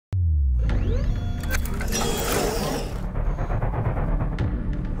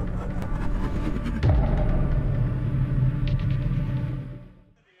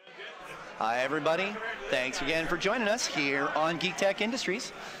Hi, everybody. Thanks again for joining us here on Geektech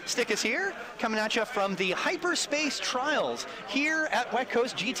Industries. Stick is here, coming at you from the Hyperspace Trials here at West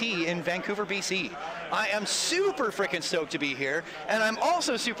Coast GT in Vancouver, BC. I am super freaking stoked to be here, and I'm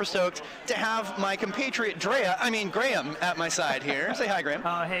also super stoked to have my compatriot Graham at my side here. Say hi, Graham.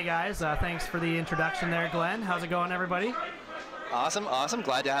 Hey guys, thanks for the introduction there, Glenn. How's it going, everybody? Awesome, awesome.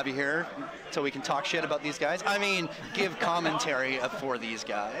 Glad to have you here so we can talk shit about these guys. I mean, give commentary for these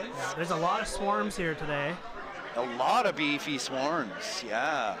guys. Yeah, there's a lot of swarms here today. A lot of beefy swarms,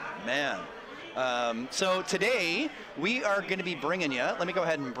 yeah, man. So today, we are going to be bringing you, let me go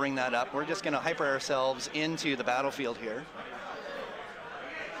ahead and bring that up. We're just going to hyper ourselves into the battlefield here.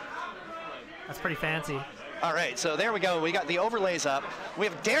 That's pretty fancy. All right, so there we go. We got the overlays up. We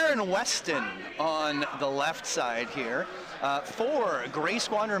have Darren Weston on the left side here. 4 Gray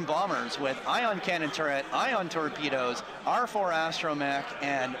Squadron bombers with ion cannon turret, ion torpedoes, R4 astromech,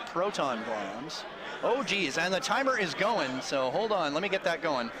 and proton bombs. Oh, geez, and the timer is going, so hold on. Let me get that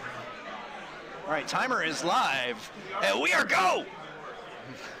going. All right, timer is live, and we are go!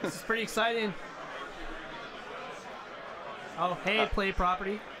 This is pretty exciting. Oh, hey, play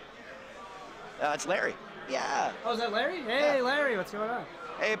property. It's Larry. Yeah. Oh, is that Larry? Hey, yeah. Larry, what's going on?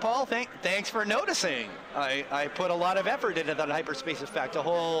 Hey, Paul, thanks for noticing. I put a lot of effort into that hyperspace effect, a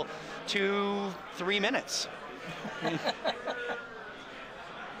whole 2-3 minutes.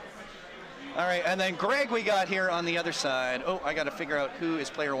 All right, and then Greg we got here on the other side. Oh, I got to figure out who is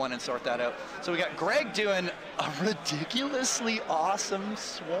player 1 and sort that out. So we got Greg doing a ridiculously awesome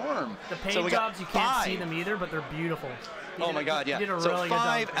swarm. The paint jobs, you can't see them either, but they're beautiful. Oh my God, yeah. So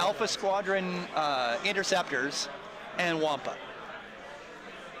 5 Alpha Squadron interceptors and Wampa.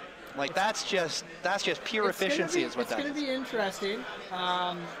 Like that's just pure efficiency is what that is. It's going to be interesting.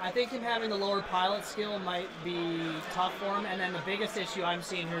 I think him having the lower pilot skill might be tough for him. And then the biggest issue I'm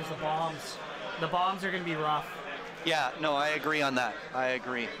seeing here is the bombs. The bombs are going to be rough. Yeah, no, I agree on that. I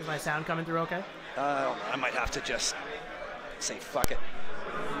agree. Is my sound coming through okay? I might have to just say fuck it.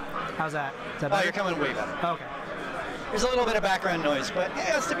 How's that? Is that better? Oh, you're coming way better. Okay. There's a little bit of background noise, but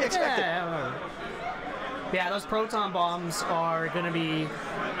yeah, it's to be expected. Yeah, those proton bombs are going to be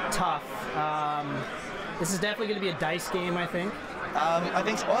tough. This is definitely going to be a dice game, I think. I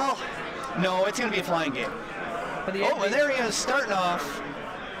think so. Well, no, it's going to be a flying game. But and there he is, starting off.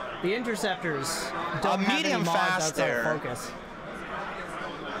 The interceptors don't have medium any mods fast there. Focus.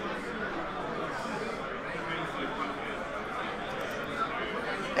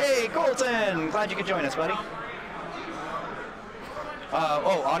 Hey, Colton! Glad you could join us, buddy.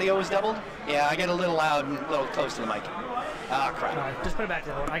 Oh, audio is doubled? Yeah, I get a little loud and a little close to the mic. Ah, crap. Just put it back to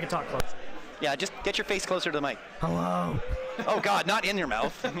the one. I can talk close. Yeah, just get your face closer to the mic. Hello. Oh, God, not in your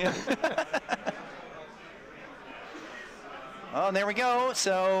mouth. Oh, and there we go.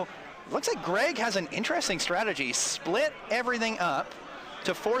 So, looks like Greg has an interesting strategy. Split everything up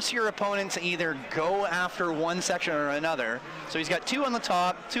to force your opponent to either go after one section or another. So he's got 2 on the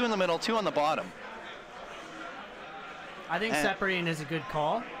top, 2 in the middle, 2 on the bottom. I think separating is a good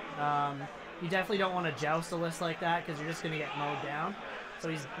call. You definitely don't want to joust a list like that because you're just going to get mowed down. So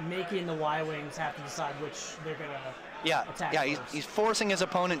he's making the Y-Wings have to decide which they're going to attack. Yeah, he's forcing his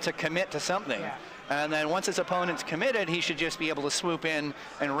opponent to commit to something. Yeah. And then once his opponent's committed, he should just be able to swoop in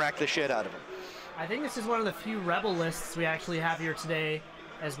and wreck the shit out of him. I think this is one of the few Rebel lists we actually have here today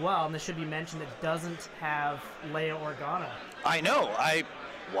as well, and this should be mentioned, that doesn't have Leia Organa. I know.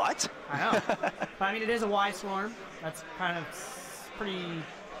 What? I know. But, I mean, it is a Y-Swarm. That's kind of pretty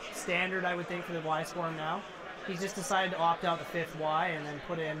standard, I would think, for the Y-Swarm now. He's just decided to opt out the 5th Y and then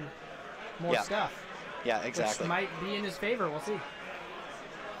put in more stuff. Yeah, exactly. Which might be in his favor. We'll see.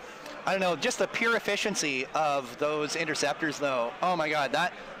 I don't know. Just the pure efficiency of those interceptors, though. Oh, my God.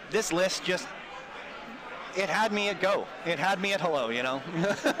 This list just... It had me at go. It had me at hello, you know?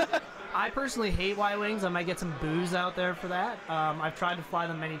 I personally hate Y-Wings. I might get some boos out there for that. I've tried to fly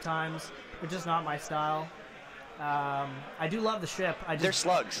them many times. They're just not my style. I do love the ship. They're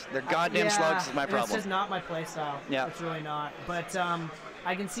slugs. They're goddamn slugs is my problem. It's just not my play style. Yeah. It's really not. But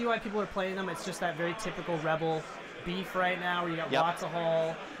I can see why people are playing them. It's just that very typical Rebel beef right now where you got lots of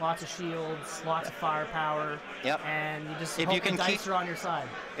hull, lots of shields, lots of firepower. Yep. And you just hope the dice are on your side.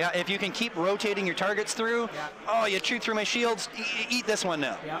 Yeah, if you can keep rotating your targets through, oh, you shoot through my shields, eat this one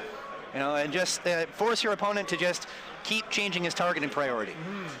now. Yep. You know, and just force your opponent to just keep changing his targeting priority.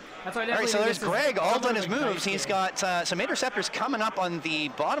 That's why I all right, so there's Greg, all done his moves. He's got some interceptors coming up on the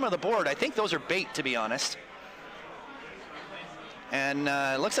bottom of the board. I think those are bait, to be honest. And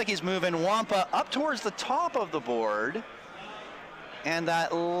looks like he's moving Wampa up towards the top of the board. And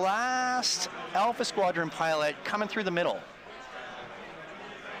that last Alpha Squadron pilot coming through the middle.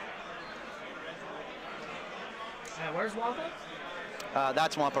 Where's Wampa?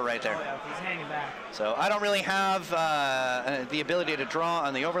 That's Wampa right there. Oh, yeah, he's hanging back. So I don't really have the ability to draw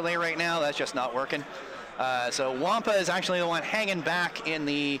on the overlay right now. That's just not working. So Wampa is actually the one hanging back in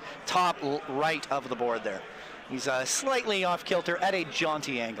the top right of the board there. He's slightly off kilter at a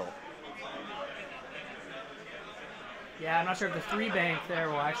jaunty angle. Yeah, I'm not sure if the 3-bank there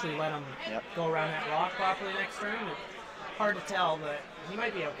will actually let him go around that rock properly next turn. It's hard to tell, but he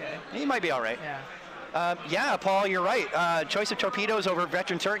might be okay. He might be all right. Yeah. Yeah, Paul, you're right. Choice of torpedoes over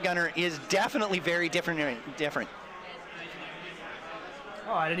veteran turret gunner is definitely very different.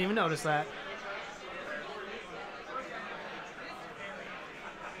 Oh, I didn't even notice that.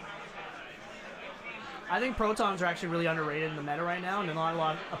 I think protons are actually really underrated in the meta right now, and not a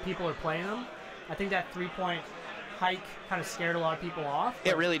lot of people are playing them. I think that 3-point hike kind of scared a lot of people off.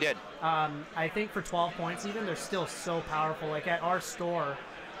 It really did. I think for 12 points even, they're still so powerful. Like at our store,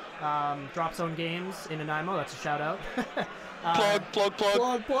 Drop Zone Games in Nanaimo, that's a shout out. Plug.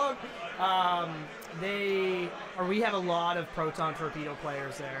 We have a lot of proton torpedo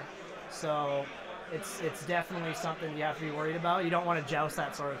players there. So it's definitely something you have to be worried about. You don't want to joust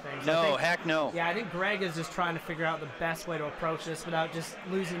that sort of thing. So no, heck no. Yeah, I think Greg is just trying to figure out the best way to approach this without just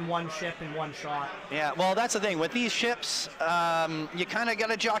losing one ship in one shot. Yeah, well, that's the thing. With these ships, you kind of got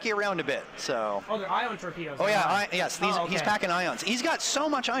to jockey around a bit. So. Oh, they're ion torpedoes. Oh, yeah, yes. Okay. He's packing ions. He's got so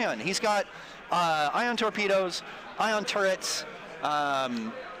much ion. He's got ion torpedoes, ion turrets,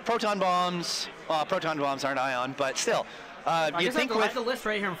 proton bombs. Well, proton bombs aren't ion, but still. I have the list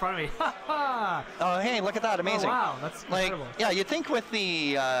right here in front of me. Oh, hey, look at that! Amazing. Oh, wow, that's incredible. Yeah, you'd think with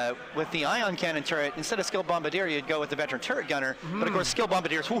the ion cannon turret, instead of skilled bombardier, you'd go with the veteran turret gunner. But of course, skilled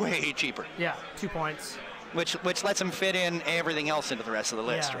bombardier is way cheaper. Yeah, 2 points. Which lets him fit in everything else into the rest of the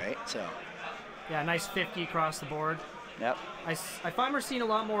list, right? So. Yeah, nice 50 across the board. Yep. I find we're seeing a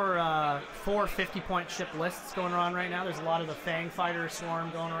lot more 4 50-point ship lists going on right now. There's a lot of the Fang Fighter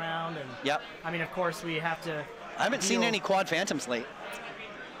swarm going around, and I mean, of course, we have to. I haven't seen any quad phantoms late.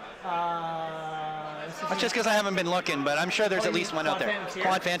 That's just because I haven't been looking, but I'm sure there's at least one out there.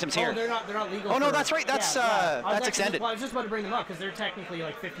 Quad phantoms here. Oh, they're not legal. Oh no, that's right. That's that's extended. I was just about to bring them up because they're technically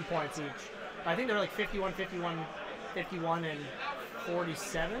like 50 points each. I think they're like 51, 51, 51, and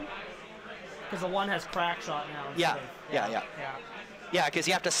 47. Because the one has crack shot now. Yeah, because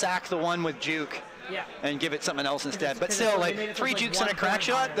you have to sack the one with juke. Yeah. And give it something else instead. But still, like 3 jukes and a crack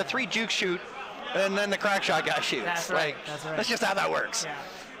shot. The 3 jukes shoot. And then the crack shot guy shoots. That's right. That's just how that works. Yeah.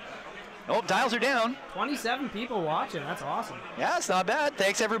 Oh, dials are down. 27 people watching. That's awesome. Yeah, it's not bad.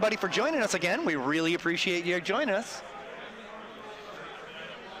 Thanks, everybody, for joining us again. We really appreciate you joining us.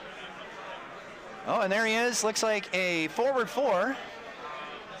 Oh, and there he is. Looks like a forward 4.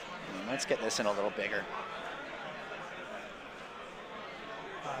 Let's get this in a little bigger.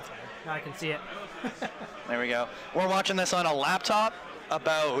 Oh, that's better. Now I can see it. There we go. We're watching this on a laptop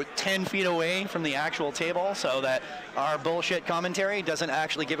about 10 feet away from the actual table so that our bullshit commentary doesn't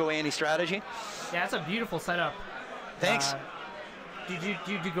actually give away any strategy. Yeah, it's a beautiful setup. Thanks. Did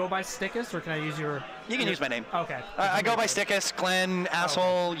you go by Stickus, or can I use your... You can use my name. Okay. I go by Stickus, Glenn,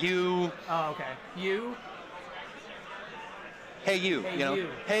 asshole, you. Oh, okay. You? Hey, you. Hey, you know? You.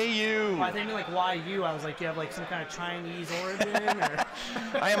 Hey, you. Well, I think like, why you? I was like, do you have like some kind of Chinese origin? Or?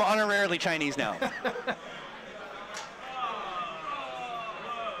 I am honorarily Chinese now.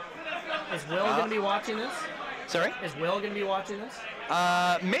 Is Will going to be watching this? Sorry? Is Will going to be watching this?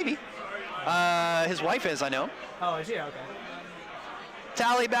 Maybe. His wife is, I know. Oh, is she? Okay.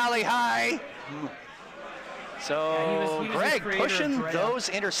 Tally Bally, hi. So, yeah, he was Greg pushing those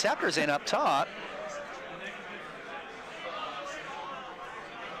interceptors in up top.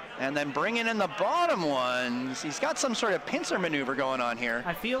 And then bringing in the bottom ones. He's got some sort of pincer maneuver going on here.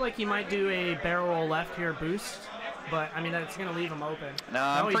 I feel like he might do a barrel roll left here boost. But I mean, that's going to leave him open. No,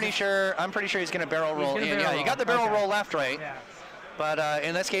 I'm pretty sure he's going to barrel roll in. Yeah, you got the barrel roll left, right? Yeah. But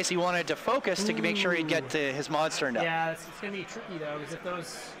in this case, he wanted to focus to make sure he'd get to his mods turned up. Yeah, it's going to be tricky though, because if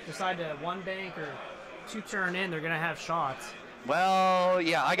those decide to 1 bank or 2 turn in, they're going to have shots. Well,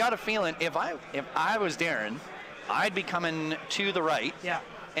 yeah, I got a feeling if I was Darren, I'd be coming to the right. Yeah.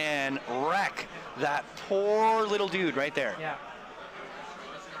 And wreck that poor little dude right there. Yeah.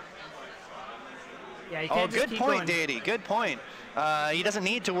 Yeah, you can't just good point, Deity. Good point. He doesn't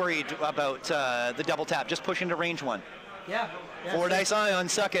need to worry about the double tap. Just push into range 1. Yeah. 4 dice ion,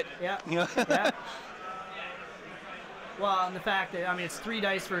 suck it. Yeah. Yeah. Well, and the fact that, I mean, it's 3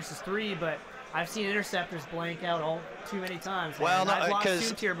 dice versus 3, but I've seen interceptors blank out too many times. Well, no, I've lost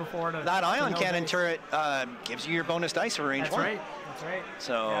 2 tier before. That ion cannon turret gives you your bonus dice for range 1. That's right. That's right.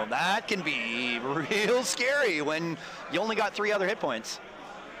 So that can be real scary when you only got 3 other hit points.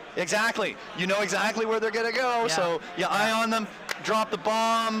 Exactly. You know exactly where they're going to go, so you eye on them, drop the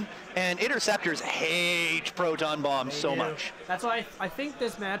bomb, and interceptors hate proton bombs so much. That's why I think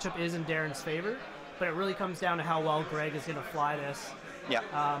this matchup is in Darren's favor, but it really comes down to how well Greg is going to fly this. Yeah.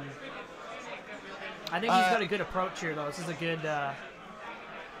 I think he's got a good approach here, though. This is a good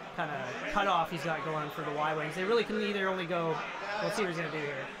kind of cutoff he's got going for the Y-Wings. They really can either only go... Let's see what he's going to do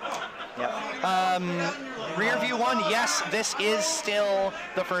here. Yeah. Rear view 1, yes, this is still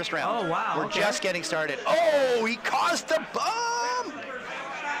the first round. Oh, wow. We're just getting started. Oh, he caused the bomb!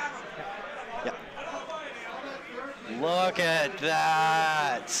 Yeah. Look at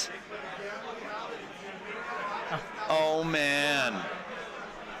that. Oh, man.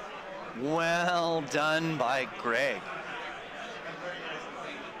 Well done by Greg.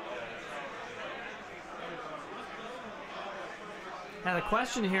 Now the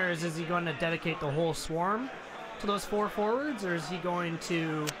question here is he going to dedicate the whole swarm to those 4 forwards, or is he going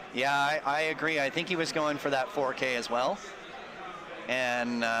to... Yeah, I agree. I think he was going for that 4K as well.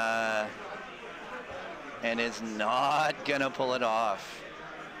 And is not going to pull it off.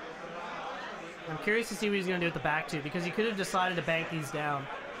 I'm curious to see what he's going to do at the back, too, because he could have decided to bank these down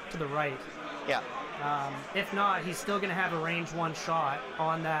to the right. Yeah. If not, he's still going to have a range 1 shot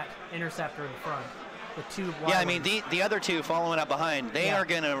on that interceptor in front. The 2 Y-Wings. Yeah, I mean, the other 2 following up behind, they are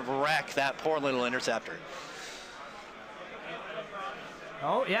going to wreck that poor little interceptor.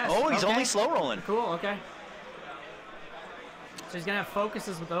 Oh, yes. Oh, he's only slow rolling. Cool, okay. So he's going to have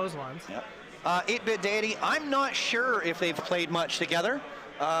focuses with those ones. Yep. 8-Bit Deity, I'm not sure if they've played much together.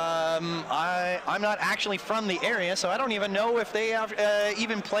 I'm not actually from the area, so I don't even know if they have,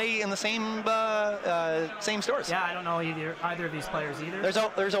 even play in the same stores. Yeah, I don't know either of these players either.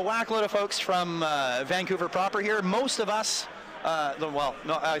 There's a whack load of folks from Vancouver proper here. Most of us, well,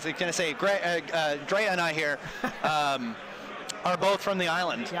 no, I was going to say, Drea and I here are both from the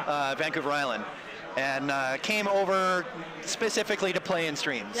island, Vancouver Island, and came over specifically to play and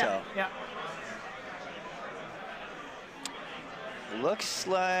stream. So. Yeah. Looks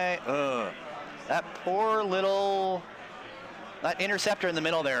like that poor little interceptor in the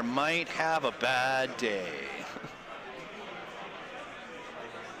middle there might have a bad day.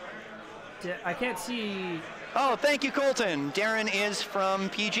 I can't see. Oh, thank you, Colton. Darren is from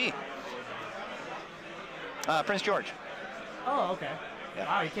PG. Prince George. Oh, okay. Yeah.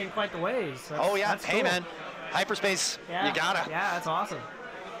 Wow, he came quite the ways. Oh yeah. Hey, cool. man. Hyperspace. Yeah. You gotta. Yeah, that's awesome.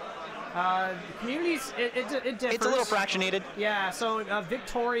 Communities, it differs. It's a little fractionated. Yeah, so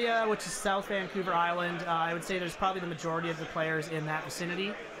Victoria, which is South Vancouver Island, I would say there's probably the majority of the players in that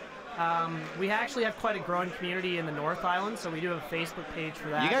vicinity. We actually have quite a growing community in the North Island, so we do have a Facebook page for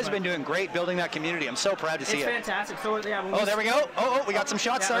that. You guys have been doing great building that community. I'm so proud to see it. It's fantastic. So, yeah, oh, there we go. Oh, we got some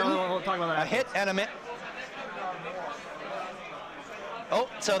shots starting. We'll talk about that. A hit and a miss. Oh,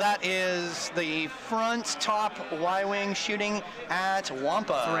 so that is the front top Y-Wing shooting at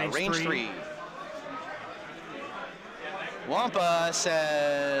Wampa, range 3. Wampa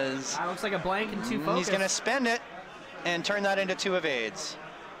says... That looks like a blank and 2 focus. He's going to spend it and turn that into 2 evades.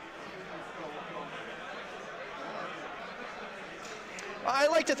 I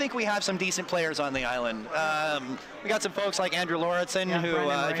like to think we have some decent players on the island. We got some folks like Andrew Lauritsen, who,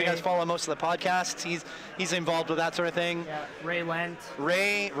 if you guys follow most of the podcasts, he's involved with that sort of thing. Yeah, Ray Lent.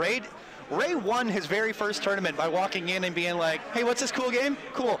 Ray won his very first tournament by walking in and being like, "Hey, what's this cool game?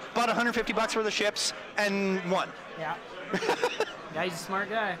 Cool. Bought $150 worth of ships and won." Yeah. Yeah, he's a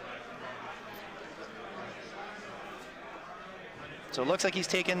smart guy. So it looks like he's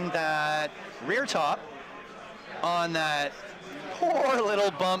taken that rear top on that poor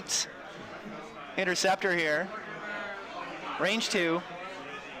little bumped interceptor here. Range 2.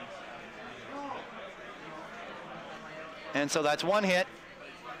 And so that's 1 hit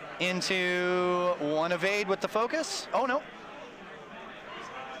into 1 evade with the focus. Oh, no.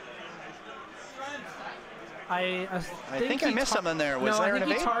 I think I missed something there. Was there an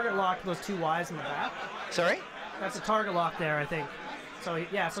evade? I think he target locked those 2 Ys in the back. Sorry? That's a target lock there, I think. So,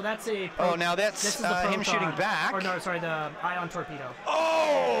 yeah, so that's a... Oh, now that's him shooting back. Or no, sorry, the ion torpedo.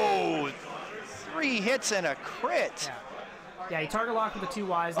 Oh! 3 hits and a crit. Yeah, he target locked with the 2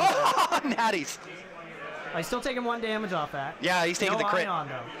 Ys. Oh, natties. He's still taking 1 damage off that. Yeah, he's taking the crit. Ion,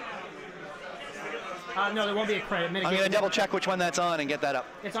 though. No, there won't be a crit. I'm going to double check which one that's on and get that up.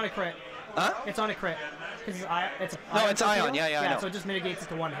 It's on a crit. Huh? It's on a crit. It's no, it's ion. Yeah, I know. So it just mitigates it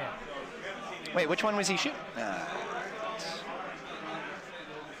to 1 hit. Wait, which one was he shooting?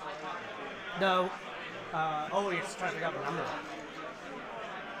 No. Oh, he's trying to figure out the number.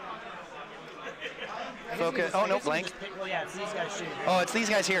 Focus. Oh, no, blank. Well, yeah, it's these guys shooting. Oh, it's these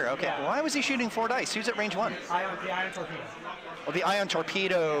guys here. Okay. Yeah. Why was he shooting 4 dice? Who's at range 1? The ion torpedo. Oh, the ion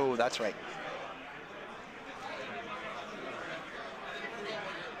torpedo. That's right.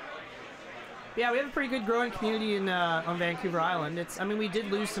 Yeah, we have a pretty good growing community in on Vancouver Island. I mean, we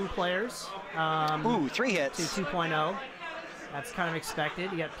did lose some players. Ooh, 3 hits. To 2.0. That's kind of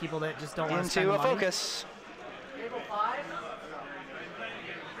expected. You got people that just don't want to spend money. money. Into a focus. Table 5.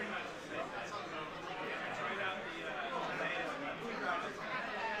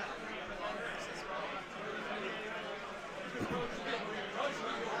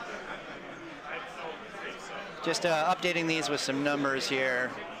 Just updating these with some numbers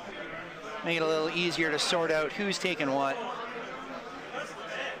here. Make it a little easier to sort out who's taking what.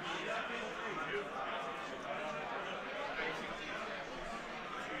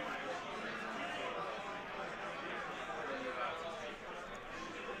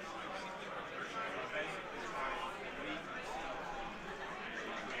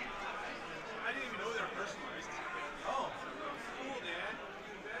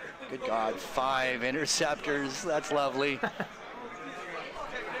 Good God, 5 interceptors. That's lovely.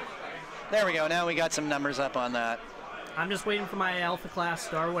 There we go. Now we got some numbers up on that. I'm just waiting for my Alpha Class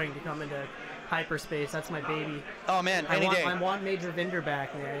Starwing to come into Hyperspace. That's my baby. Oh, man, any day. I want Major Vinder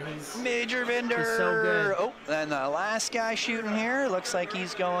back, man. Major Vinder. He's so good. Oh, and the last guy shooting here looks like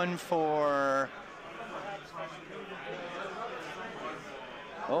he's going for...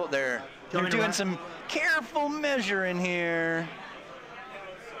 Oh, they're doing some careful measuring here.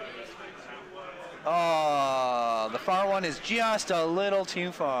 Oh, the far one is just a little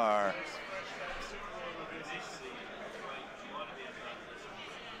too far.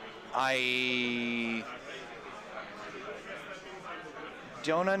 I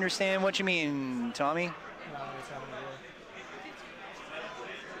don't understand what you mean, Tommy. No, it's having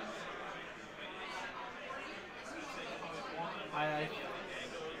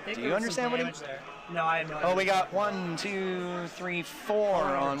to do. Do you understand what he... No, I have no idea. Oh, we got 1, 2, 3, 4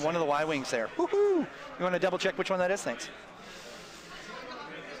 on one of the Y-wings there. Woohoo! You want to double check which one that is? Thanks.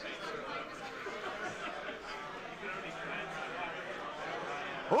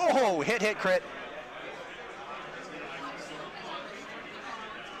 Oh, hit, crit.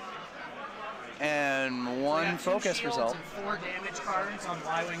 And 1 focus result. And 4 damage cards on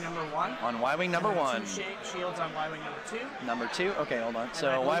Y-wing number 1. On Y-wing number 1. 2 shields on Y-wing number 2. Number 2. Okay, hold on.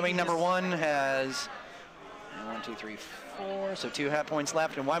 So Y-wing number 1 has 1, 2, 3, 4. So 2 hat points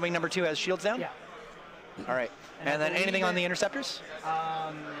left, and Y-wing number 2 has shields down. Yeah. All right. And then anything on the interceptors?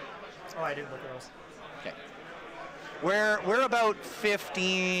 Oh, I didn't look at those. Okay. We're about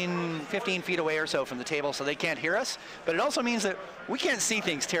 15 feet away or so from the table, so they can't hear us. But it also means that we can't see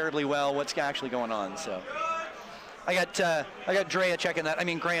things terribly well, what's actually going on. So I got Drea checking that. I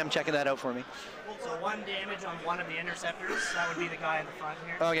mean Graham checking that out for me. So 1 damage on one of the interceptors. That would be the guy in the front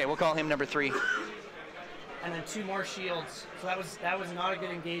here. Okay, we'll call him number 3. And then 2 more shields. So that was not a good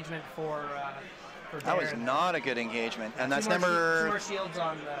engagement for that was not a good engagement, and that's 2 more shields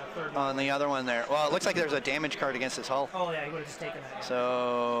on the 3rd one. On the other one there. Well, it looks like there's a damage card against his hull. Oh yeah, he would have just taken that.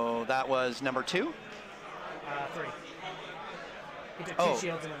 So that was number 2. 3. He took 2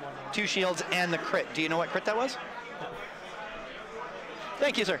 shields and then 1 more. 2 shields and the crit. Do you know what crit that was? No.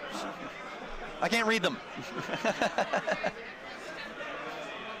 Thank you, sir. I can't read them.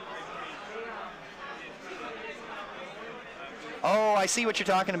 Oh, I see what you're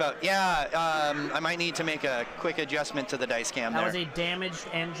talking about. Yeah, I might need to make a quick adjustment to the dice cam there. That was a damaged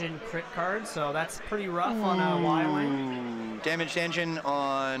engine crit card, so that's pretty rough on a Y-wing. Damaged engine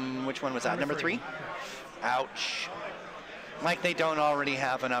on, which one was that? Number 3? Ouch. Like they don't already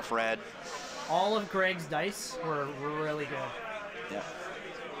have enough red. All of Greg's dice were really good. Yeah.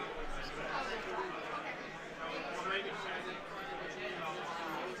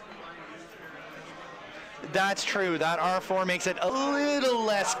 That's true. That R4 makes it a little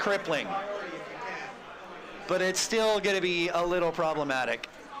less crippling. But it's still going to be a little problematic.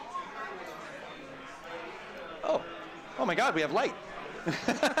 Oh my God, we have light.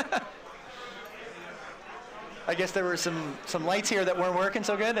 I guess there were some lights here that weren't working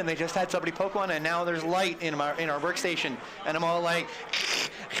so good, and they just had somebody poke one, and now there's light in our workstation, and I'm all like,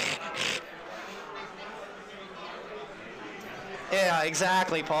 yeah,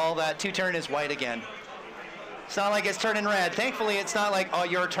 exactly, Paul. That 2-turn is white again. It's not like it's turning red. Thankfully, it's not like, oh,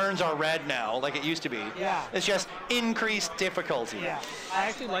 your turns are red now, like it used to be. Yeah. It's just increased difficulty. Yeah. I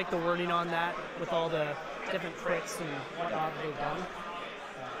actually like the wording on that with all the different crits and whatnot they've done.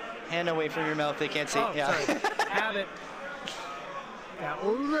 Hand away from your mouth, they can't see. Oh, yeah. sorry. Have it.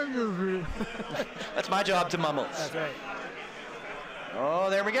 Yeah. That's my job to mumble. That's right. Oh,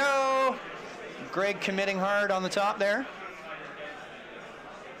 there we go. Greg committing hard on the top there.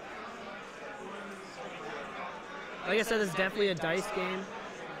 Like I said, it's definitely a dice game.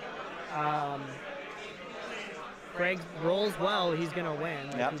 Greg rolls well, he's going to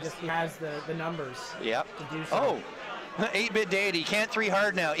win. Like, he has the numbers to do so. Oh, 8-bit deity, can't 3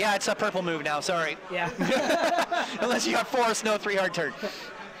 hard now. Yeah, it's a purple move now, sorry. Yeah. Unless you got force, no 3 hard turn.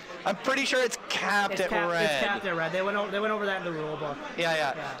 I'm pretty sure it's capped at red. It's capped at red. They went over that in the rule book.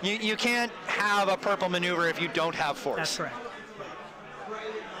 Yeah. You can't have a purple maneuver if you don't have force. That's correct.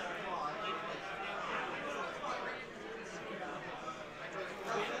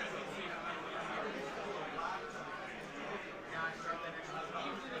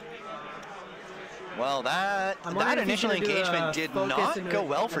 Well, that initial engagement did not go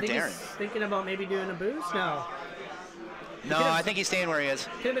well for Darren. He's thinking about maybe doing a boost? No. No, I think he's staying where he is.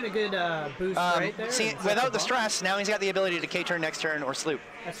 Could have been a good boost right there. See, without the stress, now he's got the ability to K-turn next turn or sloop.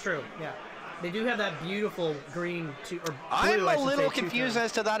 That's true, yeah. They do have that beautiful green or blue, I'm a little confused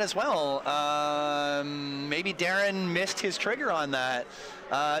as to that as well. Maybe Darren missed his trigger on that.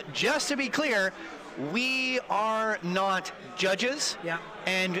 Just to be clear, we are not judges. Yeah.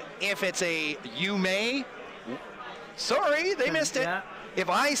 And if it's a you may, sorry, they missed it. Yeah. If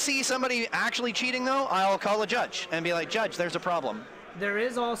I see somebody actually cheating, though, I'll call a judge and be like, Judge, there's a problem. There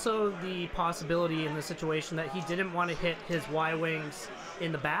is also the possibility in the situation that he didn't want to hit his Y-wings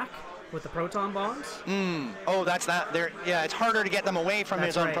in the back with the proton bombs. Oh, that's that. Yeah, it's harder to get them away from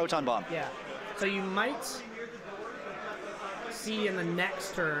his own proton bomb. Yeah. So you might see in the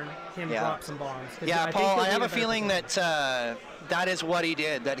next turn him drop some bombs. Yeah, Paul, I have a feeling that that is what he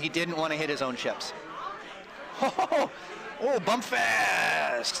did, that he didn't want to hit his own ships. Oh, bump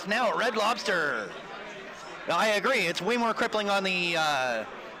fast! Now Red Lobster. I agree. It's way more crippling on the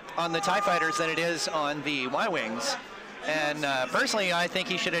TIE fighters than it is on the Y-wings. And personally, I think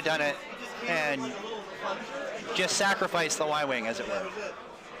he should have done it and just sacrificed the Y-wing, as it were.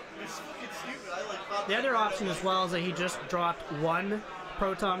 The other option as well is that he just dropped one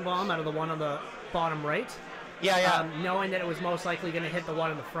proton bomb out of the one on the bottom right. Yeah. Knowing that it was most likely going to hit the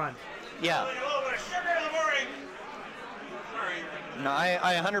one in the front. Yeah. No,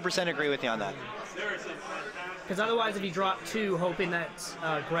 I 100% agree with you on that. Because otherwise, if he dropped 2, hoping that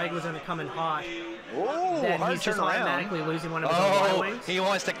Greg was going to come in hot, then he's just automatically losing one of his own Y-wings. He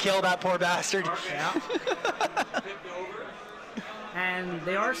wants to kill that poor bastard. Yeah. And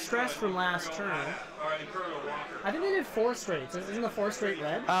they are stressed from last turn. I think they did 4 straights. Isn't the 4 straight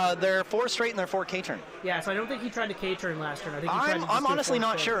red? They're 4 straight and they're 4 K-turn. Yeah, so I don't think he tried to K-turn last turn. I think he tried to I'm honestly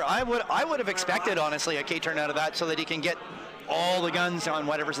not sure. I would have expected, honestly, a K-turn out of that so that he can get all the guns on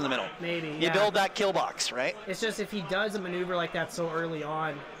whatever's in the middle. Maybe, You build that kill box, right? It's just if he does a maneuver like that so early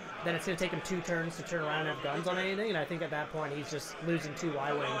on, then it's going to take him 2 turns to turn around and have guns on anything, and I think at that point he's just losing 2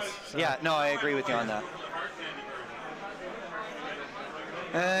 Y-wings. So. Yeah, no, I agree with you on that.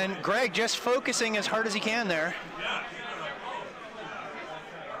 And Greg just focusing as hard as he can there.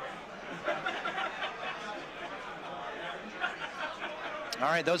 All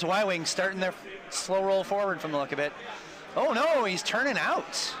right, those Y-wings starting their slow roll forward from the look of it. Oh no, he's turning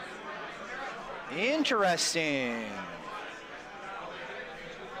out. Interesting.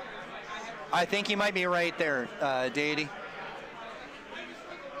 I think he might be right there, Deity.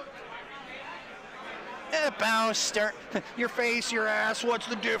 Bounce, start. Your face, your ass, what's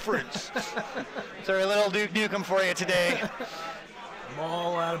the difference? Sorry, a little Duke Nukem for you today. I'm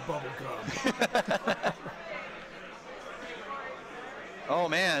all out of bubblegum. Oh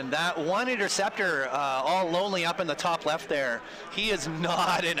man, that one interceptor all lonely up in the top left there. He is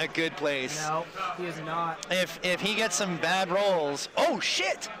not in a good place. No, he is not. If he gets some bad rolls, oh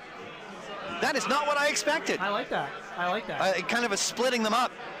shit! That is not what I expected. I like that. Kind of a splitting them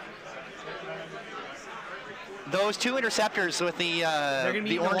up. Those 2 interceptors with the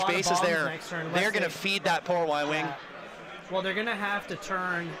orange bases there, they're going to feed that poor Y-wing. Yeah. Well, they're going to have to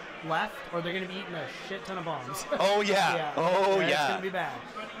turn left, or they're going to be eating a shit ton of bombs. Oh, yeah. Oh, yeah. It's going to be bad.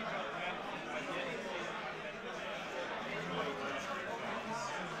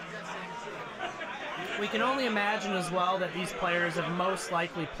 We can only imagine as well that these players have most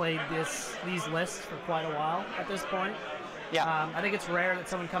likely played these lists for quite a while at this point. Yeah. I think it's rare that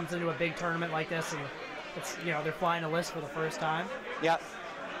someone comes into a big tournament like this and it's, they're flying a list for the first time. Yeah.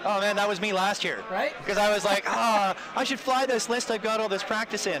 Oh man, that was me last year. Right? Because I was like, I should fly this list I've got all this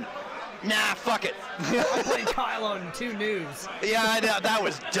practice in. Nah, fuck it. I played Kylo in 2 news. Yeah, that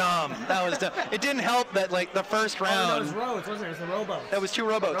was dumb. It didn't help that the first round. Oh, no, it was roads, wasn't it? It was the rowboats. That was 2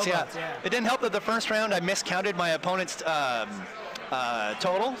 rowboats, yeah. It didn't help that the first round I miscounted my opponent's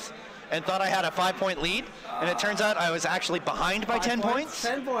totals. and thought I had a 5-point lead, and it turns out I was actually behind by 10 points.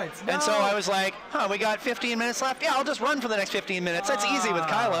 10 points. No. And so I was like, huh, we got 15 minutes left. Yeah, I'll just run for the next 15 minutes. That's easy with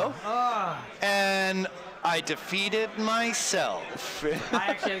Kylo. And I defeated myself. I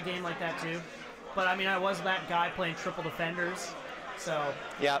actually had a game like that too. But I mean, I was that guy playing triple defenders, so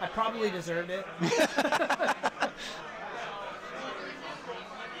yeah. I probably deserved it.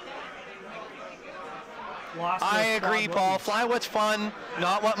 I agree, Paul. Fly what's fun,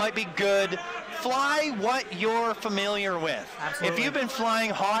 not what might be good. Fly what you're familiar with. Absolutely. If you've been flying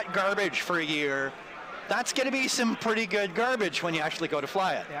hot garbage for a year, that's going to be some pretty good garbage when you actually go to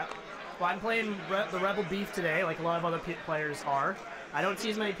fly it. Yeah. Well, I'm playing the Rebel Beef today, like a lot of other players are. I don't see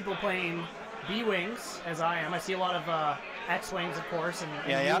as many people playing B-Wings as I am. I see a lot of X-Wings, of course, and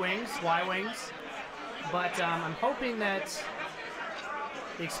U-Wings, Y-Wings. But I'm hoping that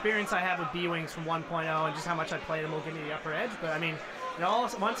the experience I have with B-Wings from 1.0 and just how much I play them will give me the upper edge. But I mean,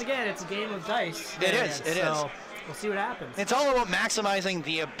 once again, it's a game of dice. It is. We'll see what happens. It's all about maximizing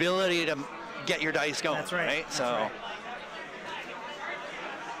the ability to get your dice going. That's right. That's right.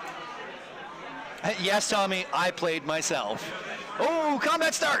 Yes, Tommy, I played myself. Oh,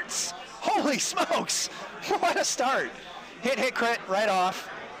 combat starts! Holy smokes! What a start! Hit, crit, right off.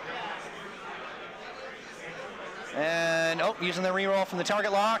 And, using the reroll from the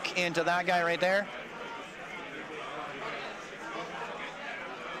target lock into that guy right there.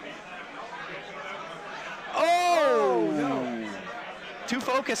 Oh! No. 2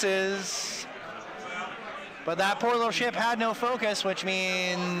 focuses. But that poor little ship had no focus, which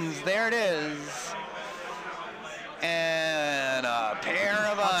means there it is. And a pair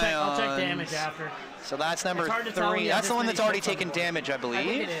of ions. I'll check damage after. So that's number 3. That's the one that's already taken damage, I believe. I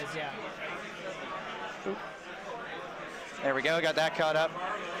think it is, yeah. There we go, got that caught up.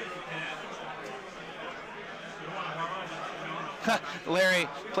 Larry,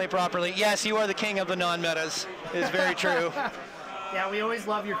 play properly. Yes, you are the king of the non-metas. It's very true. Yeah, we always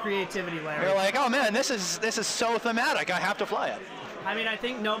love your creativity, Larry. You're like, oh man, this is so thematic. I have to fly it. I mean, I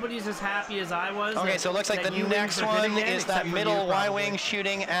think nobody's as happy as I was. Okay, so it looks like the next one is that middle Y-wing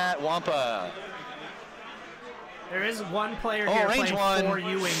shooting at Wampa. There is one player here playing 4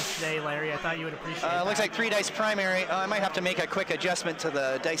 U-Wings today, Larry. I thought you would appreciate that. Looks like 3 dice primary. I might have to make a quick adjustment to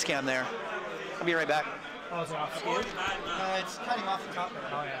the dice cam there. I'll be right back. Oh, is it off skew? It's cutting off the top there.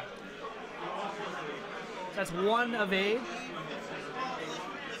 Oh, yeah. That's 1 evade.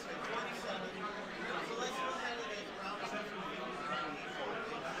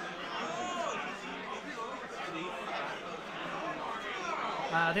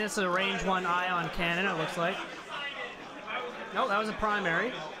 I think it's a range 1 ion cannon, it looks like. No, that was a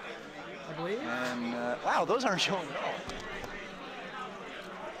primary, I believe. And, wow, those aren't showing at all.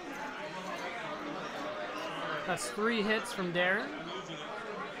 That's 3 hits from Darren.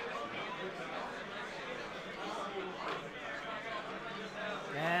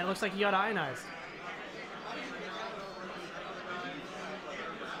 And it looks like he got ionized.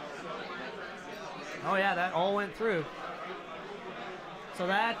 Oh yeah, that all went through. So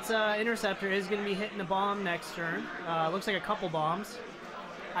that interceptor is going to be hitting a bomb next turn. Looks like a couple bombs.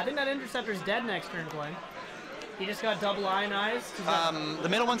 I think that interceptor's dead next turn, Glenn. He just got double ionized. The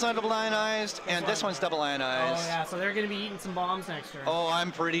middle one's not double ionized, and this one's double ionized. Oh yeah, so they're going to be eating some bombs next turn. Oh,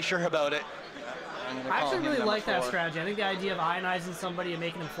 I'm pretty sure about it. I actually really like that strategy. I think the idea of ionizing somebody and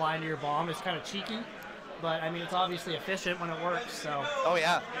making them fly into your bomb is kind of cheeky. But, I mean, it's obviously efficient when it works, so. Oh,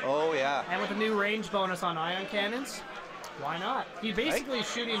 yeah. Oh, yeah. And with a new range bonus on ion cannons, why not? He's basically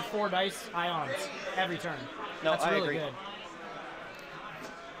shooting 4 dice ions every turn. No, that's really agree. good.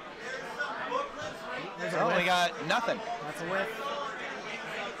 Oh, we got nothing. That's a whiff.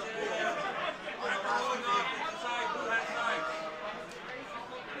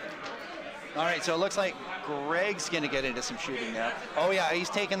 All right, so it looks like Greg's going to get into some shooting now. Oh, yeah, he's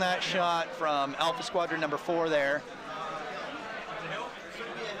taking that shot from Alpha Squadron number 4 there.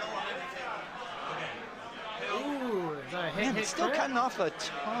 Ooh, is that a hit? Man, it's still cutting off the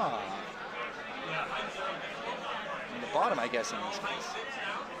top. And the bottom, I guess, in this case.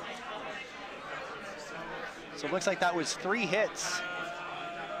 So it looks like that was 3 hits.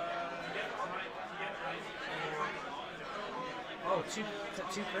 Oh, is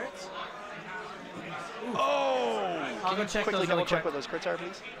that 2 crits? Ooh. Oh! I'll go check quickly those double check what those crits are,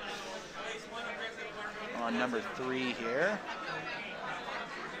 please? On number 3 here.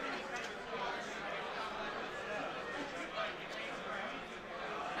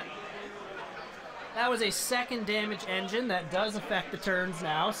 That was a 2nd damage engine that does affect the turns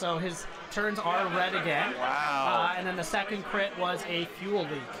now, so his turns are red again. Wow. And then the 2nd crit was a fuel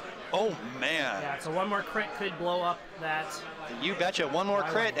leak. Oh, man. Yeah, so one more crit could blow up that. You betcha. One more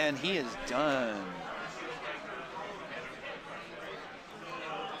crit, and he is done.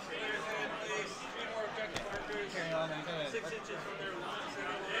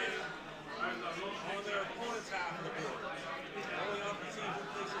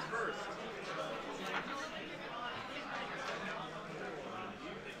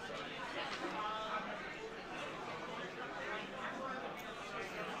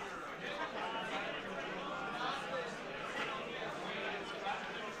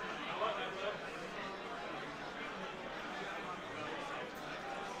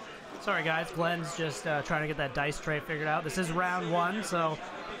 Sorry guys, Glenn's just trying to get that dice tray figured out. This is round 1, so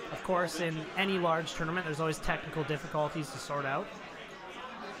of course in any large tournament there's always technical difficulties to sort out.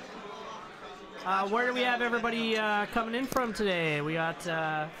 Where do we have everybody coming in from today? We got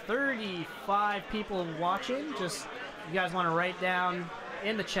 35 people watching. Just, you guys want to write down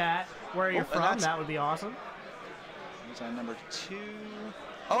in the chat where you're from, that would be awesome. Who's on number 2?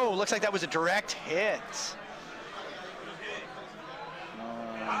 Oh, looks like that was a direct hit.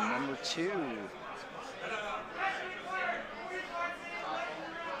 Number 2.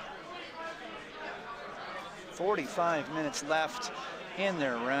 "45 minutes left in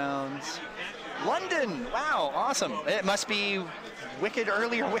their rounds." London, wow, awesome. It must be wicked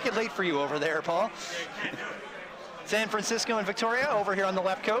early or wicked late for you over there, Paul. San Francisco and Victoria over here on the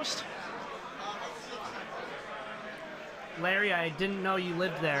left coast. Larry, I didn't know you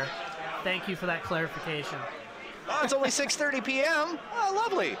lived there. Thank you for that clarification. Oh, it's only 6:30 p.m. Oh,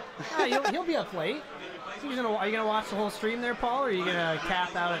 lovely. He'll be up late. Are you gonna watch the whole stream there, Paul, or are you gonna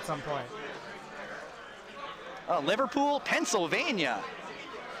cap out at some point? Liverpool, Pennsylvania.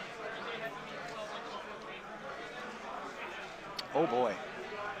 Oh boy,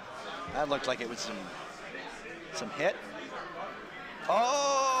 that looked like it was some hit.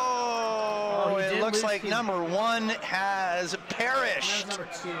 Oh, it looks like number 1 has perished. That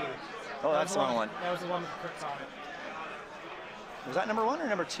was number 2. Oh, that's the wrong one. That was the one with the crits on it. Was that number 1 or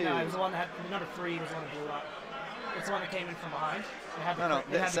number 2? No, it was the one that had, number 3 was the one that blew up. It's the one that came in from behind. It had the No,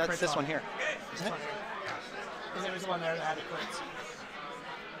 that's this one here. Isn't it? Because there was the one there that had the crits.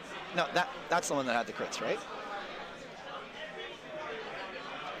 No, that's the one that had the crits, right?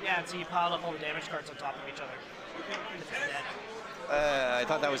 Yeah, and so you piled up all the damage cards on top of each other. It's dead. I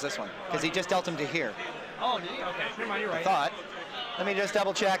thought that was this one, because he just dealt him to here. Oh, did he? Okay, never mind, you're right. I thought. Let me just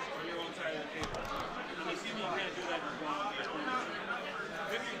double check.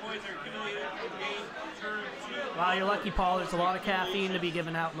 Wow, you're lucky, Paul. There's a lot of caffeine to be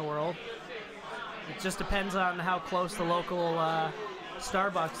given out in the world. It just depends on how close the local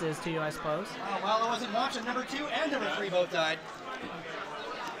Starbucks is to you, I suppose. Oh, well, I wasn't watching. Number 2 and number 3 both died.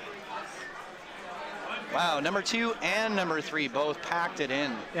 Wow, number 2 and number 3 both packed it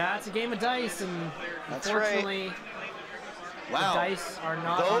in. Yeah, it's a game of dice, and that's unfortunately, right. Wow, the dice are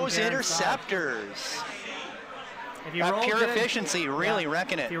not those on interceptors. Side. If you that roll pure good, efficiency, really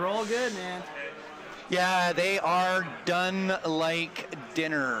wrecking it. If you roll good, man. Yeah, they are done like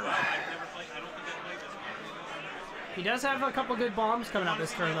dinner. He does have a couple good bombs coming out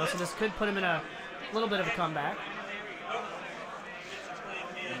this turn, though, so this could put him in a little bit of a comeback.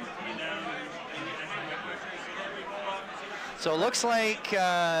 So it looks like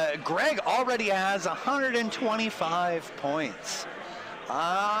Greg already has 125 points.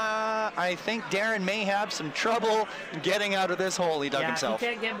 I think Darren may have some trouble getting out of this hole he dug himself. If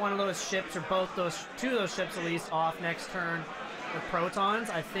he can't get one of those ships, or two of those ships at least, off next turn with protons,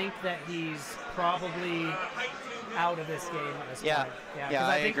 I think that he's probably out of this game at this point. Yeah,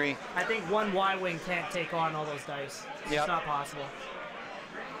 I agree. I think one Y-Wing can't take on all those dice. It's just not possible.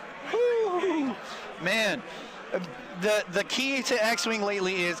 Woo! Man, the key to X-Wing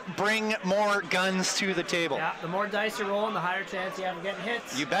lately is bring more guns to the table. Yeah, the more dice you're rolling, the higher chance you have of getting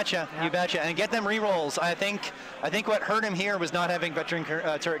hits. You betcha, you betcha. And get them re-rolls. I think what hurt him here was not having veteran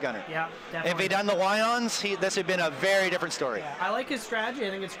turret gunner. Yeah, definitely. If he'd done the Y-Ons, this would have been a very different story. Yeah, I like his strategy. I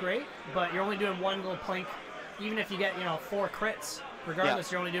think it's great, but you're only doing one little plink. Even if you get, 4 crits,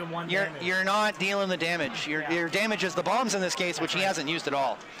 regardless, you're only doing one damage. You're not dealing the damage. Your damage is the bombs in this case, which he hasn't used at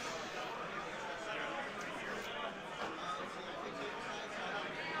all.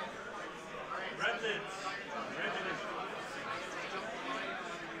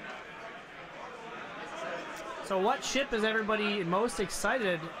 So what ship is everybody most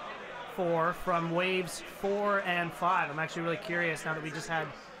excited for from waves 4 and 5? I'm actually really curious now that we just had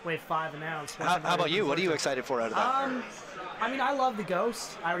wave 5 announced. How about you? What are you excited for out of that? I mean, I love the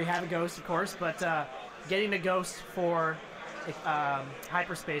Ghost. I already have a Ghost, of course, but getting the Ghost for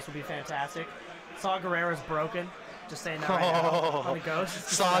Hyperspace would be fantastic. Saw Guerrero's broken. Just saying that right now. On the ghost.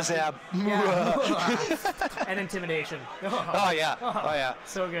 Sawzab. Yeah. And intimidation. Oh yeah. Oh yeah.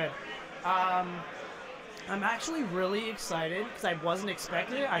 So good. I'm actually really excited because I wasn't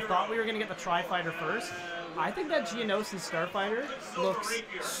expecting it. I thought we were going to get the Tri-Fighter first. I think that Geonosis Starfighter looks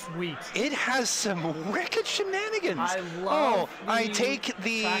sweet. It has some wicked shenanigans. I love I take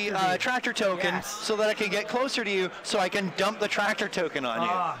the tractor token so that I can get closer to you so I can dump the tractor token on you.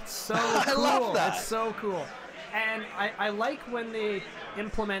 Ah, so cool. I love that. It's so cool. And I like when they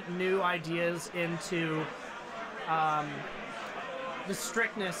implement new ideas into the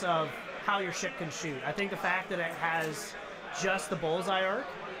strictness of how your ship can shoot. I think the fact that it has just the bullseye arc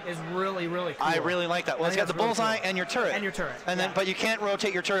is really, really cool. I really like that. Well, it's got the bullseye and your turret. And your turret. And then, but you can't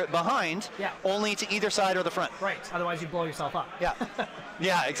rotate your turret behind, only to either side or the front. Right, otherwise you blow yourself up. Yeah.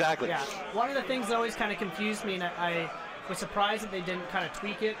 Yeah, exactly. Yeah. One of the things that always kind of confused me, and I was surprised that they didn't kind of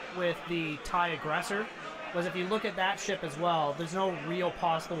tweak it with the TIE Aggressor, was if you look at that ship as well, there's no real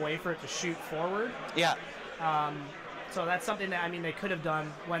possible way for it to shoot forward. Yeah. So that's something that, I mean, they could have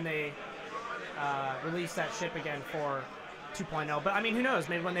done when they released that ship again for 2.0. But I mean, who knows?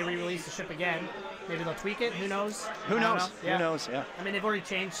 Maybe when they re-release the ship again, maybe they'll tweak it. Who knows? Who knows? Yeah. Who knows? Yeah. I mean, they've already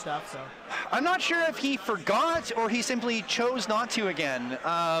changed stuff, so. I'm not sure if he forgot or he simply chose not to again.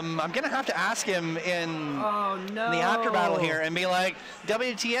 I'm gonna have to ask him in the after battle here and be like,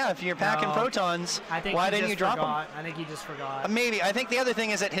 WTF? You're packing protons. Why didn't you drop them? I think he just forgot. Maybe. I think the other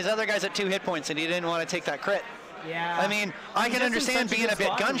thing is that his other guy's at 2 hit points and he didn't want to take that crit. Yeah. I mean, I can understand being a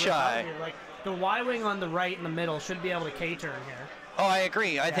bit gun shy. Like, the Y-wing on the right in the middle should be able to K-turn here. Oh, I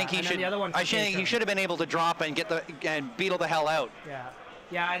agree. I think he should. The other one I think he should have been able to drop and get and beetle the hell out. Yeah,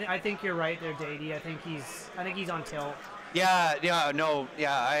 yeah. I think you're right there, Dady. I think he's on tilt. Yeah,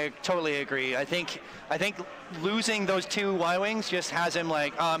 I totally agree. I think losing those 2 Y-wings just has him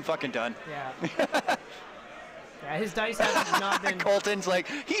like, oh, I'm fucking done. Yeah. Yeah, his dice have not been. Colton's like,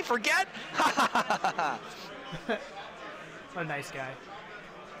 he forget. What a nice guy.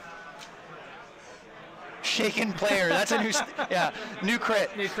 Shaken player. That's a new, new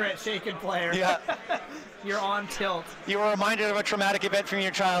crit. New crit, shaken player. Yeah. You're on tilt. You were reminded of a traumatic event from your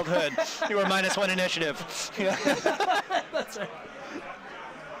childhood. You were -1 initiative. Yeah. That's right.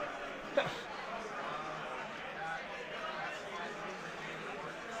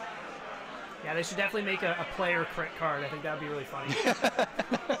 Yeah, they should definitely make a player crit card. I think that would be really funny.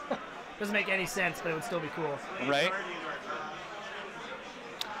 Doesn't make any sense, but it would still be cool. Right.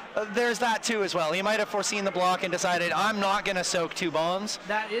 There's that too as well. He might have foreseen the block and decided, I'm not going to soak 2 bombs.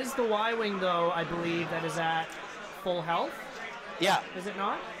 That is the Y-Wing, though, I believe, that is at full health. Yeah. Is it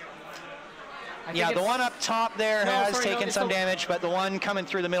not? Yeah, the one up top there has taken some damage, but the one coming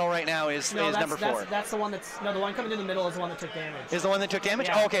through the middle right now is number 4. That's the one that's... No, the one coming in the middle is the one that took damage. Is the one that took damage?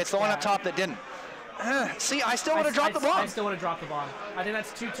 Yeah. Oh, okay, it's the one up top that didn't. See, I still would have dropped the bomb. I still would have dropped the bomb. I think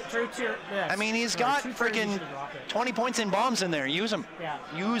that's two tier. I mean, he's got freaking 20 points in bombs in there. Use them. Yeah.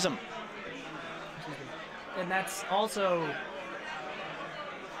 Use them. And that's also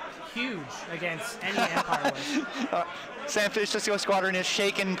huge against any Empire list. San Francisco Squadron is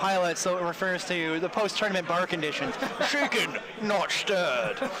shaken pilot, so it refers to the post-tournament bar conditions. Shaken, not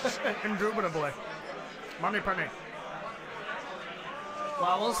stirred. Indubitably. Money penny.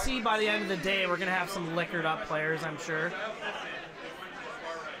 Well, we'll see by the end of the day. We're going to have some liquored up players, I'm sure.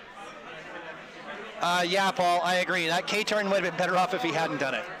 Yeah, Paul, I agree. That K-turn would have been better off if he hadn't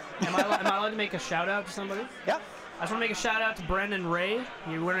done it. Am I allowed to make a shout-out to somebody? Yeah. I just want to make a shout-out to Brendan Ray.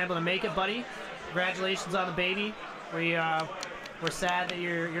 You weren't able to make it, buddy. Congratulations on the baby. We're sad that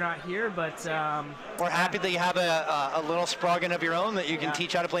you're not here, but... we're happy that you have a little Sproggan of your own that you can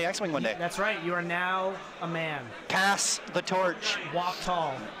teach how to play X-Wing one day. That's right. You are now a man. Pass the torch. Walk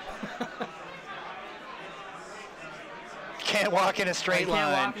tall. Can't walk in a straight line. You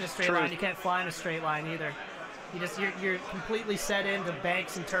can't walk in a straight line. You can't fly in a straight line either. You're completely set into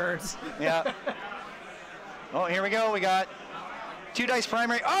banks and turds. Yeah. Oh, here we go. We got 2 dice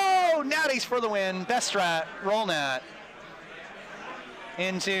primary. Oh, natties for the win. Best strat. Roll nat.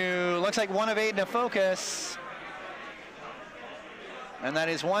 Into, looks like 1 of 8 to focus. And that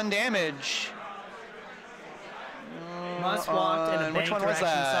is 1 damage. Must walk in a bank which one was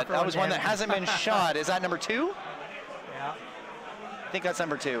that? That was one that hasn't been shot. Is that number 2? Yeah. I think that's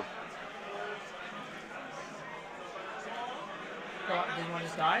number 2. Did you want to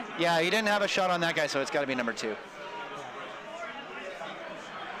just die? Yeah, he didn't have a shot on that guy, so it's got to be number 2.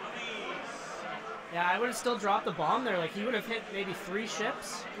 Yeah, I would have still dropped the bomb there. Like, he would have hit maybe 3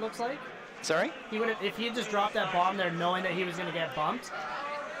 ships, it looks like. Sorry? He would have, if he had just dropped that bomb there knowing that he was going to get bumped,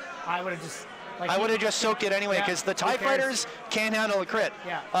 I would have just... Like, I would have just soaked it anyway, because the TIE fighters can't handle a crit.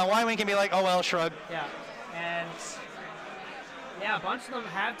 Yeah. Y-Wing can be like, oh, well, shrug. Yeah. And yeah, a bunch of them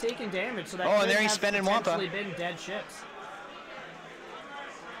have taken damage, so that and could there he's have spinning potentially Wampa. been dead ships.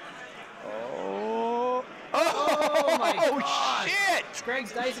 Oh my gosh. Shit!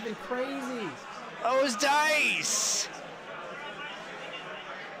 Greg's dice have been crazy. Those dice!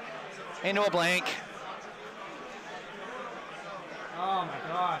 Into a blank. Oh my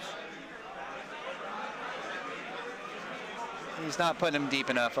gosh. He's not putting him deep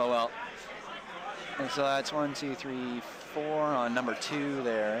enough. Oh well. And so that's 1, 2, 3, 4 on number 2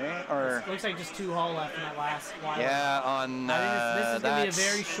 there, eh? Or looks like just 2 hull left in that last wild. Yeah, on. I think this is gonna be a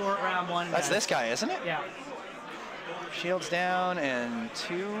very short round 1. That's this guy, isn't it? Yeah. Shields down and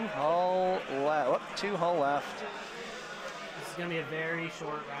 2 hull left. 2 hull left. This is gonna be a very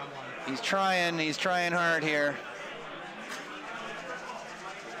short round 1. He's trying hard here.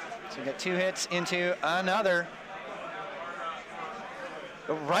 So we got 2 hits into another.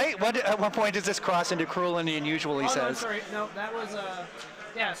 Right? At what point does this cross into cruel and unusual, he says? No, sorry. No, that was,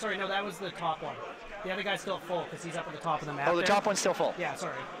 yeah, sorry, no, that was the top one. The other guy's still full because he's up at the top of the map. Oh, the top one's still full? Yeah,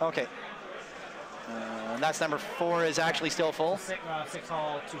 sorry. Okay. That's number 4 is actually still full. 6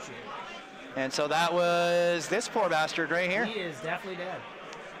 hull, 2 shield. And so that was this poor bastard right here. He is definitely dead.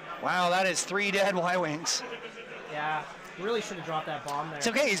 Wow, that is 3 dead Y-Wings. Yeah. Really should have dropped that bomb there. It's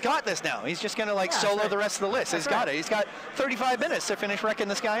okay, he's got this now. He's just gonna solo the rest of the list. He's got it. He's got 35 minutes to finish wrecking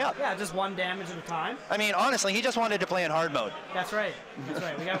this guy up. Yeah, just 1 damage at a time. I mean, honestly, he just wanted to play in hard mode. That's right. That's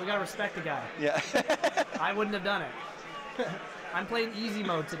right. We gotta respect the guy. Yeah. I wouldn't have done it. I'm playing easy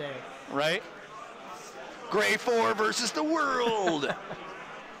mode today. Right? Gray 4 versus the world.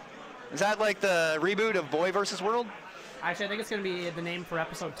 Is that like the reboot of Boy versus World? Actually, I think it's gonna be the name for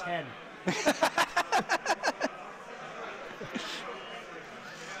episode 10.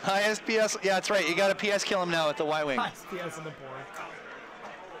 Highest PS, yeah, that's right. You got a PS kill him now with the Y-Wing. Highest PS on the board.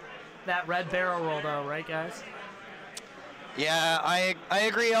 That red barrel roll, though, right, guys? Yeah, I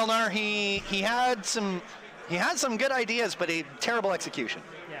agree, Elnar. He had some good ideas, but a terrible execution.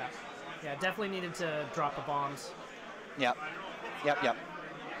 Yeah, definitely needed to drop the bombs. Yep.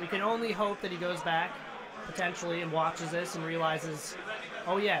 We can only hope that he goes back potentially and watches this and realizes,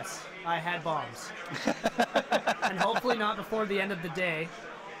 oh yes, I had bombs, and hopefully not before the end of the day.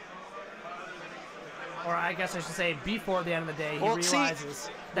 Or I guess I should say before the end of the day, he realizes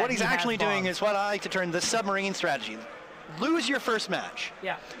that what he's actually doing is what I like to term the submarine strategy. Lose your first match.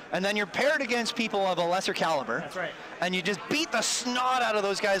 Yeah. And then you're paired against people of a lesser caliber. That's right. And you just beat the snot out of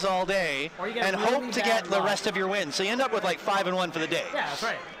those guys all day and hope to get the rest of your wins. So you end up with like 5-1 for the day. Yeah, that's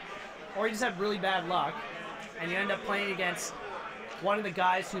right. Or you just have really bad luck and you end up playing against one of the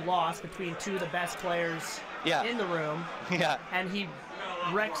guys who lost between 2 of the best players in the room. Yeah. And he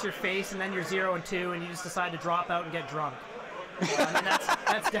wrecks your face, and then you're 0-2, and you just decide to drop out and get drunk. I mean,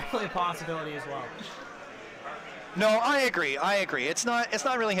 that's definitely a possibility as well. No, I agree. It's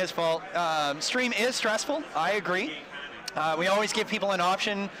not really his fault. Stream is stressful. I agree. We always give people an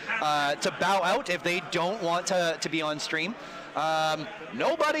option to bow out if they don't want to be on stream.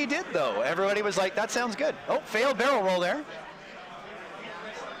 Nobody did, though. Everybody was like, that sounds good. Oh, failed barrel roll there.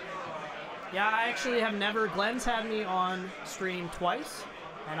 Yeah, I actually have never. Glenn's had me on stream twice,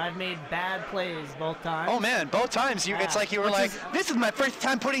 and I've made bad plays both times. Oh man, both times. It's like you were like, this is my first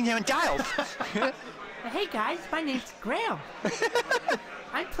time putting him in dials. Hey guys, my name's Graham.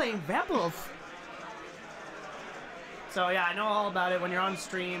 I'm playing Rebels. So yeah, I know all about it when you're on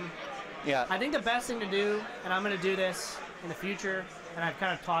stream. Yeah. I think the best thing to do, and I'm going to do this in the future, and I've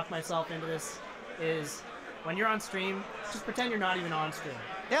kind of talked myself into this, is when you're on stream, just pretend you're not even on stream.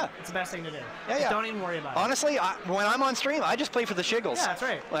 Yeah. It's the best thing to do. Yeah. Don't even worry about it. Honestly, when I'm on stream, I just play for the shiggles. Yeah, that's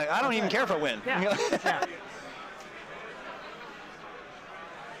right. Like, I don't even care if I win. Yeah.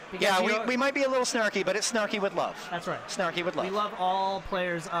 Yeah, we might be a little snarky, but it's snarky with love. That's right. Snarky with love. We love all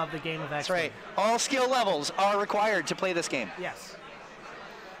players of the game of X. That's right. All skill levels are required to play this game. Yes.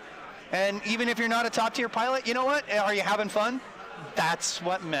 And even if you're not a top-tier pilot, you know what? Are you having fun? That's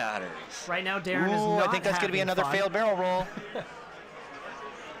what matters. Right now, Darren is not I think that's going to be another failed barrel roll.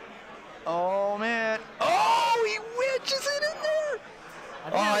 Oh, man. Oh, he wedges it in there.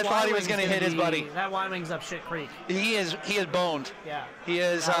 I thought he was going to hit his buddy. That Y-Wing's up shit creek. He is boned. Yeah. He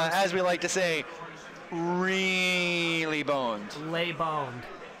is, as we like to say, really boned. Lay boned.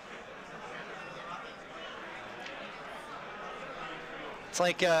 It's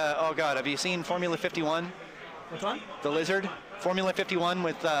like, oh God, have you seen Formula 51? Which one? The Lizard. Formula 51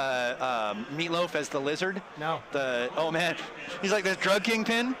 with Meatloaf as the Lizard. No. Oh man, he's like this drug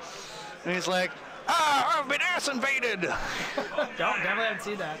kingpin, and he's like, I've been ass invaded. Definitely haven't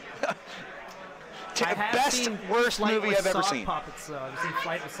seen that. best, worst movie I've ever seen. Puppets, though. Have you seen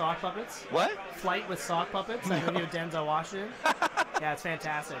Flight with Sock Puppets? What? Flight with Sock Puppets. That movie with Denzel Washington. Yeah, it's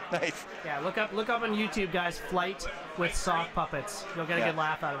fantastic. Nice. Yeah, look up on YouTube, guys. Flight with Sock Puppets. You'll get a good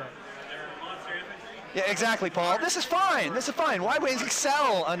laugh out of it. Yeah, exactly, Paul. This is fine. This is fine. Why would we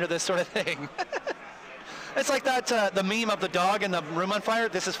excel under this sort of thing? It's like that the meme of the dog and the room on fire.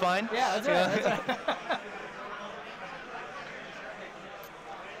 This is fine. Yeah, that's right. That's right.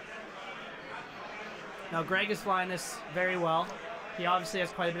 Now, Greg is flying this very well. He obviously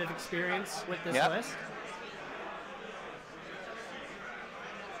has quite a bit of experience with this list.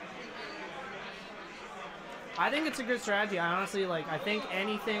 I think it's a good strategy. I think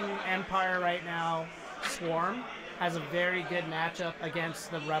anything Empire right now, Swarm, has a very good matchup against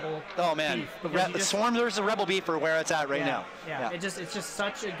the Rebel. Oh man, the Swarm versus the Rebel beef for where it's at right now. Yeah, it's just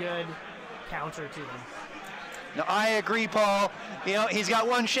such a good counter to them. No, I agree, Paul. You know, he's got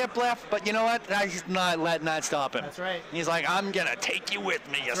one ship left, but you know what? He's not letting that stop him. That's right. He's like, I'm gonna take you with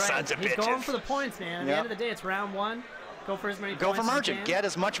me, you sons of bitches. He's going for the points, man. At the end of the day, it's round one. Go for as many points for merchant. As you can. Get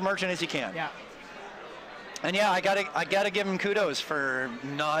as much merchant as you can. Yeah. And yeah, I gotta give him kudos for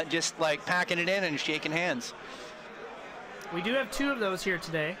not just like packing it in and shaking hands. We do have 2 of those here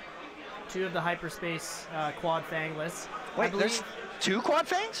today. 2 of the Hyperspace quad fang lists. Wait, there's 2 quad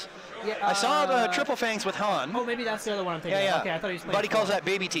fangs? Yeah, I saw the triple fangs with Han. Oh, maybe that's the other one I'm thinking of. Okay, I thought he was playing Buddy calls that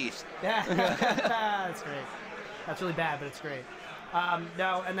baby teeth. Yeah, that's great. That's really bad, but it's great.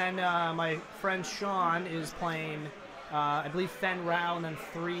 No, and then my friend Sean is playing, I believe, Fen Rao, and then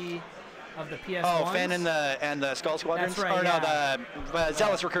 3 of the PS1s. Oh, Fen and the Skull Squadrons? That's right, Or no, the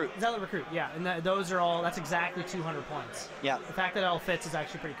Zealous Recruit. Zealous Recruit, yeah. And those are all, that's exactly 200 points. Yeah. The fact that it all fits is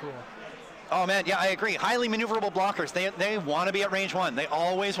actually pretty cool. Oh, man, yeah, I agree. Highly maneuverable blockers. They want to be at range 1. They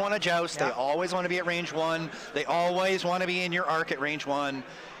always want to joust. Yeah. They always want to be at range 1. They always want to be in your arc at range 1.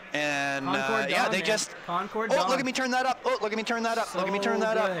 And, yeah, they just... Concord look at me turn that up. Oh, look at me turn that up. Look at me turn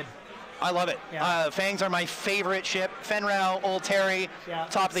that up. I love it. Yeah. Fangs are my favorite ship. Fen Rao, Old Terry,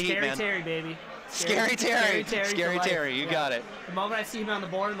 top of the heat, man. Scary Terry, baby. Scary Terry, you got it. The moment I see him on the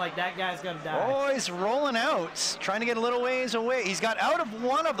board, I'm like, that guy's gonna die. Oh, he's rolling out, trying to get a little ways away. He's got out of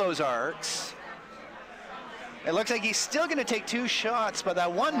one of those arcs. It looks like he's still gonna take 2 shots, but that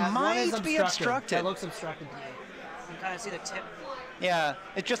one might be obstructed. That looks obstructed to me. You can kind of see the tip. Yeah,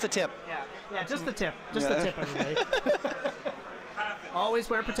 it's just the tip. Yeah, just the tip. Just the tip, everybody. Always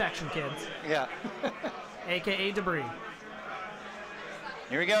wear protection, kids. Yeah. AKA debris.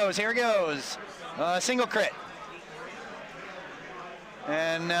 Here he goes. Single crit.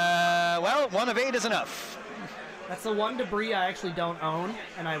 And, well, 1 of 8 is enough. That's the one debris I actually don't own,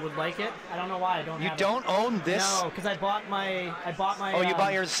 and I would like it. I don't know why I don't have it. You don't own this? No, because I bought my... Oh, you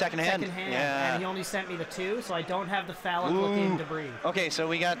bought yours secondhand? Yeah. And he only sent me the 2, so I don't have the phallic-looking debris. Okay, so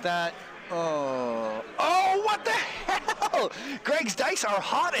we got that. Oh, what the hell? Greg's dice are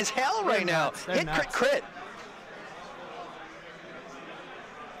hot as hell right now. Hit crit.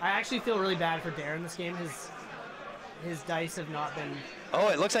 I actually feel really bad for Darren this game. His dice have not been... Oh,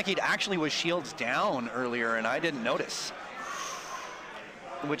 it looks like he actually was shields down earlier, and I didn't notice.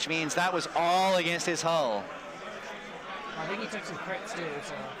 Which means that was all against his hull. I think he took some crits too.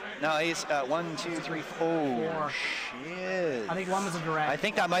 So. No, he's 1, 2, 3, 4. Shit. I think 1 was a direct. I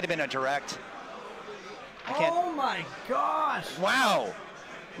think that might have been a direct. Oh my gosh! Wow.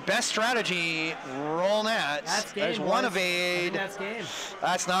 Best strategy, roll nats. That's game. There's 1 evade. That's game.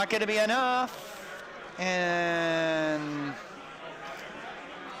 That's not going to be enough. And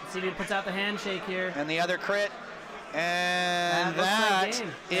let's see if he puts out the handshake here. And the other crit. And that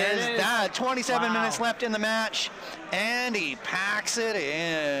is that. 27 minutes left in the match. And he packs it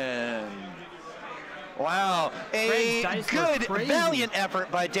in. Wow. A good, valiant effort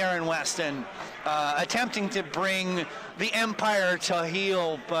by Darren Weston. Attempting to bring the Empire to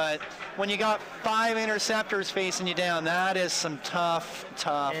heel, but when you got 5 interceptors facing you down, that is some tough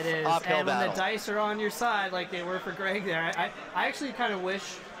uphill battle. And when the dice are on your side, like they were for Greg there, I actually kind of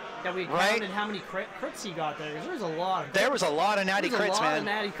wish that we counted how many crits he got there, because there was a lot. There was a lot of natty crits, man. There was a lot of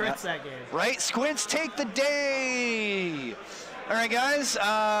natty crits that game. Right, Squints take the day. All right, guys,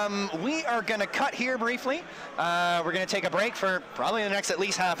 we are going to cut here briefly. We're going to take a break for probably the next at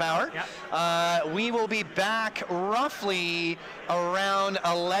least half hour. Yep. We will be back roughly around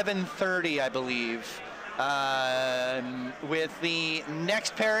 11:30, I believe, with the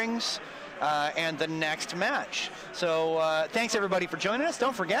next pairings and the next match. So thanks, everybody, for joining us.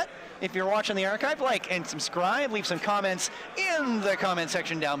 Don't forget, if you're watching the archive, like and subscribe. Leave some comments in the comment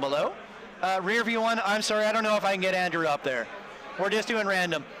section down below. Rear view 1, I'm sorry, I don't know if I can get Andrew up there. We're just doing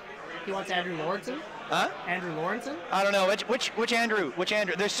random. He wants Andrew Lordson? Huh? Andrew Lawrenson? I don't know. Which Andrew? Which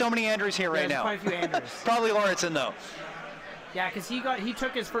Andrew? There's so many Andrews here right now. Quite a few Andrews. Probably Lawrenson, though. Yeah, because he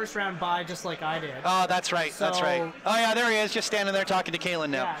took his first round bye just like I did. Oh, that's right. So, that's right. Oh yeah, there he is, just standing there talking to Kalen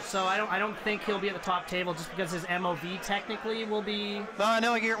now. Yeah. So I don't think he'll be at the top table just because his MOV technically will be.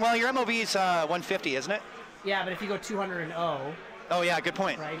 No, your MOV is 150, isn't it? Yeah, but if you go 200 and 0. Oh yeah, good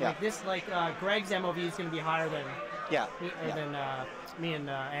point. Right. Yeah. Greg's MOV is going to be higher than. Yeah. Than me and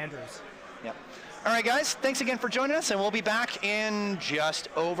Andrews. Yep. All right, guys. Thanks again for joining us, and we'll be back in just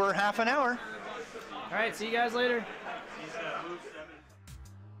over half an hour. All right. See you guys later.